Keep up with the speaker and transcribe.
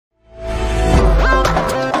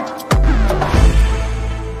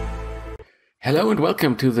Hello and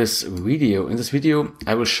welcome to this video. In this video,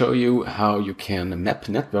 I will show you how you can map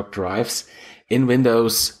network drives in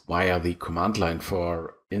Windows via the command line.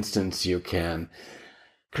 For instance, you can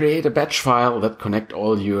create a batch file that connect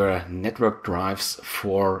all your network drives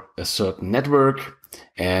for a certain network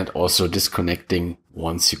and also disconnecting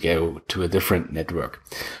once you go to a different network.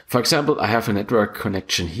 For example, I have a network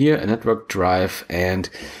connection here, a network drive, and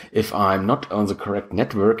if I'm not on the correct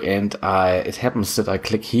network and it happens that I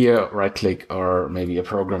click here, right click, or maybe a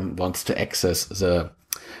program wants to access the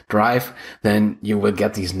drive, then you will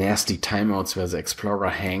get these nasty timeouts where the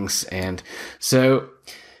Explorer hangs. And so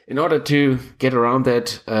in order to get around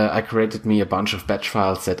that, I created me a bunch of batch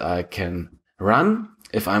files that I can run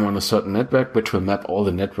if I'm on a certain network, which will map all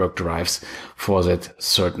the network drives for that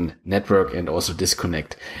certain network and also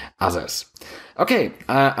disconnect others. Okay,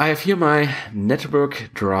 I have here my network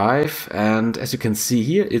drive, and as you can see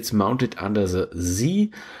here, it's mounted under the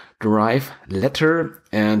Z drive letter,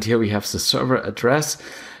 and here we have the server address,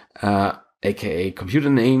 aka computer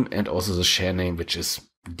name, and also the share name, which is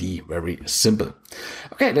D, very simple.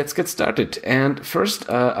 Okay, let's get started. And first,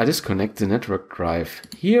 I disconnect the network drive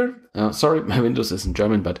here. Sorry, my Windows is in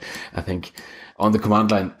German, but I think on the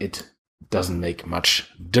command line, it doesn't make much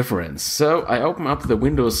difference. So I open up the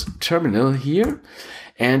Windows terminal here,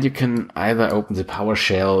 and you can either open the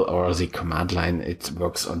Powershell or the command line. It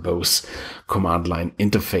works on both command line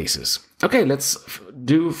interfaces. Okay, let's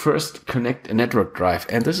do first connect a network drive.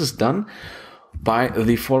 And this is done by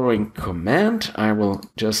the following command. I will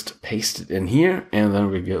just paste it in here and then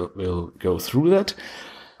we'll go through that.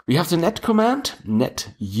 We have the net command,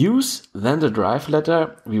 net use, then the drive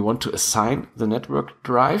letter. We want to assign the network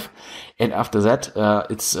drive. And after that,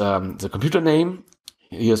 it's the computer name.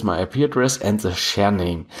 Here's my IP address and the share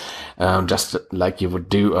name, just like you would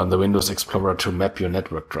do on the Windows Explorer to map your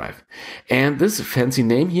network drive. And this fancy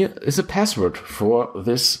name here is a password for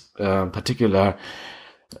this particular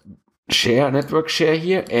network share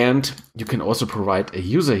here, and you can also provide a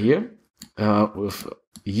user here with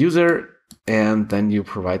user, and then you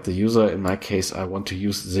provide the user. In my case, I want to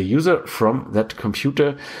use the user from that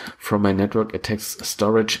computer, from my network attacks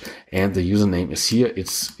storage, and the username is here.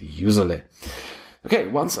 It's userle. Okay,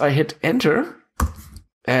 once I hit enter,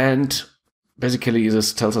 and basically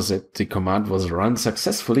this tells us that the command was run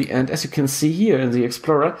successfully, and as you can see here in the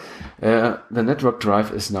Explorer, the network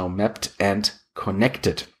drive is now mapped and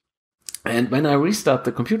connected. And when I restart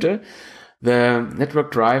the computer, the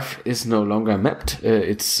network drive is no longer mapped.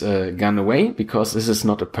 It's gone away because this is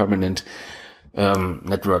not a permanent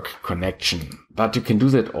network connection. But you can do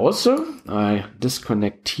that also. I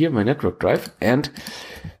disconnect here my network drive, and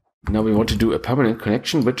now we want to do a permanent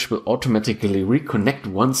connection, which will automatically reconnect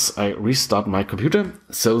once I restart my computer.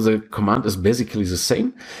 So the command is basically the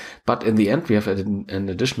same, but in the end we have an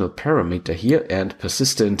additional parameter here, and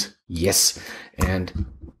persistent yes. And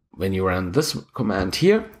when you run this command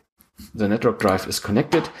here, the network drive is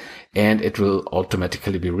connected and it will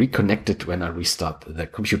automatically be reconnected when I restart the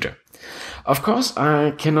computer. Of course,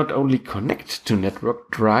 I can not only connect to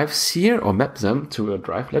network drives here or map them to a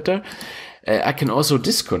drive letter, I can also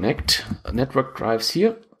disconnect network drives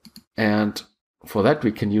here. And for that,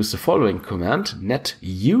 we can use the following command, net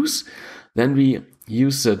use. Then we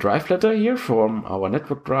use the drive letter here from our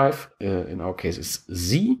network drive. In our case, it's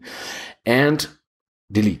Z, and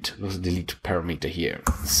delete with the delete parameter here.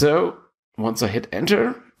 So once I hit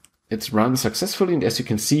enter, it's run successfully. And as you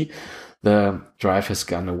can see, the drive has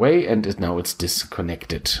gone away and now it's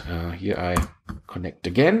disconnected. Here I connect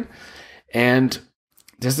again. And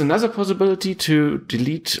there's another possibility to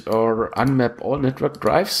delete or unmap all network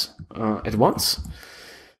drives at once.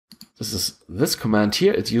 This is this command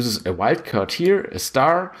here. It uses a wildcard here, a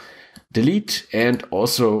star, delete, and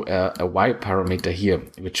also a Y parameter here,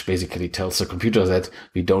 which basically tells the computer that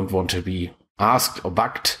we don't want to be asked or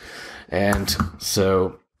bugged. And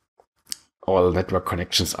so all network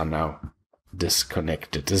connections are now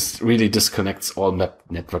disconnected. This really disconnects all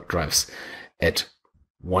network drives at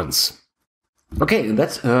once. Okay, and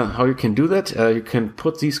that's how you can do that. You can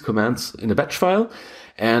put these commands in a batch file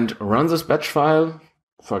and run this batch file,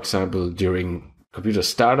 for example, during computer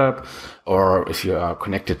startup, or if you are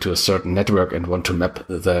connected to a certain network and want to map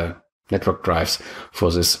the network drives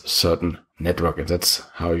for this certain network. And that's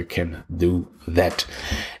how you can do that.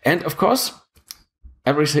 And of course,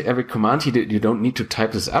 every command you don't need to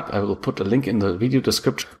type this up. I will put a link in the video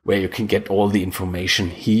description where you can get all the information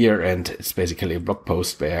here. And it's basically a blog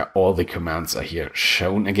post where all the commands are here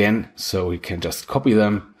shown again. So you can just copy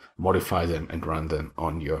them, modify them, and run them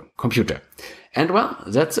on your computer. And well,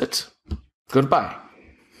 that's it. Goodbye.